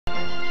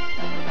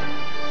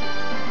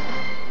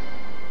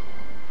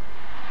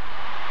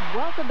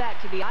Welcome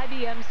back to the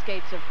IBM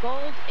Skates of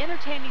Gold,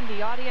 entertaining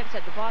the audience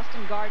at the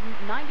Boston Garden,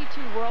 92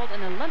 world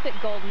and Olympic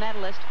gold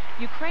medalist,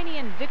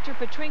 Ukrainian Viktor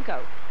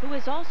Petrenko, who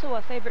is also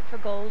a favorite for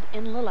gold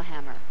in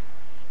Lillehammer.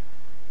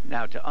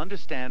 Now, to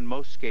understand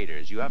most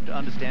skaters, you have to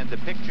understand the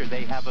picture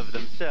they have of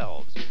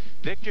themselves.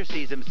 Viktor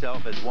sees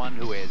himself as one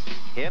who is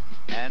hip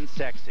and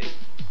sexy.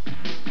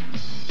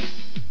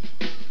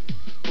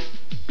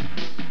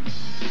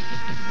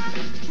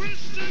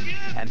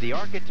 And the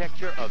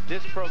architecture of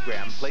this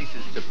program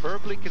places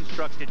superbly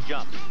constructed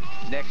jumps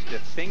next to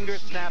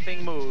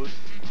finger-snapping moves,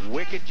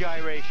 wicked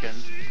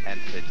gyrations, and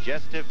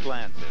suggestive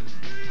glances.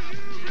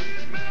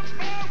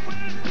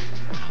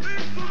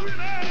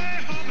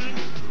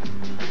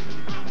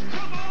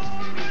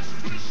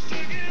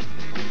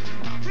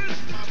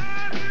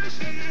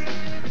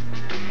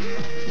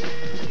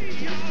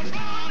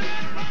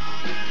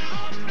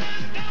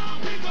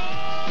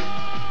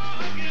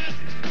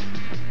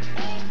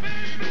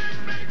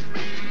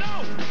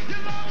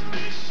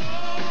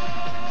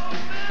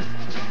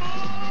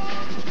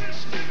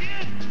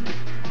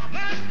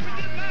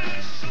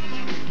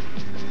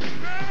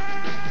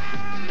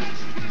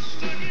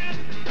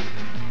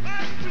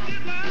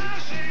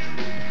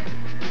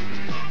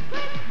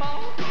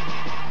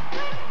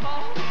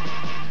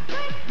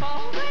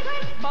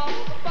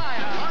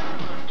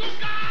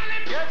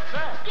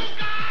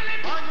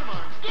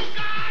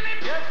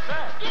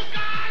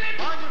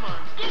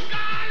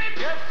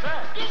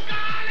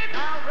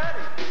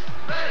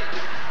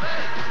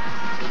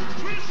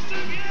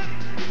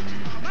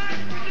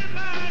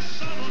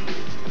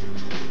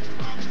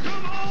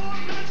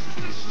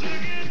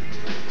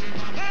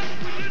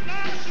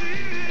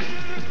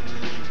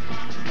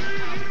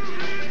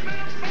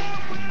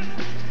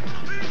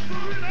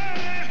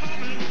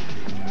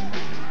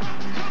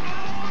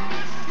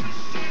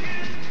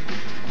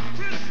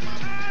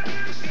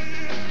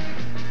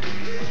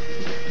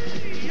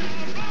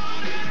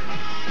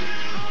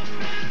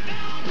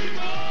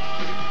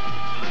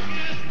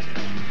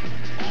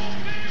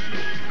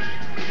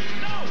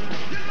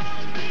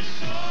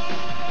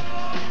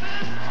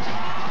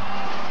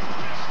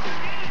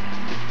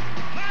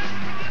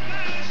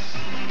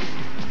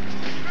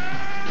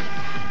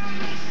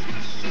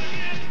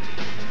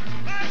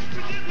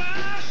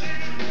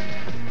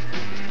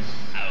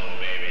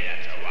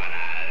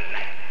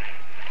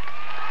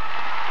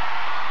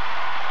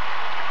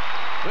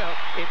 Well,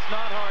 it's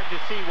not hard to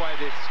see why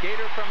this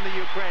skater from the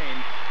Ukraine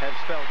has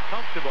felt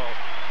comfortable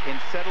in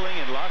settling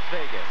in Las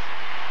Vegas.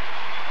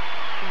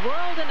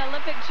 World and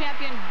Olympic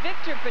champion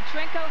Viktor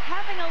Petrenko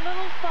having a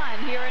little fun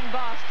here in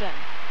Boston.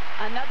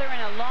 Another in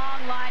a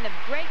long line of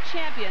great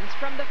champions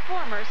from the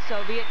former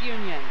Soviet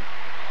Union.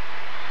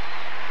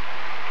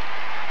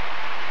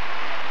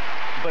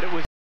 But it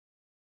was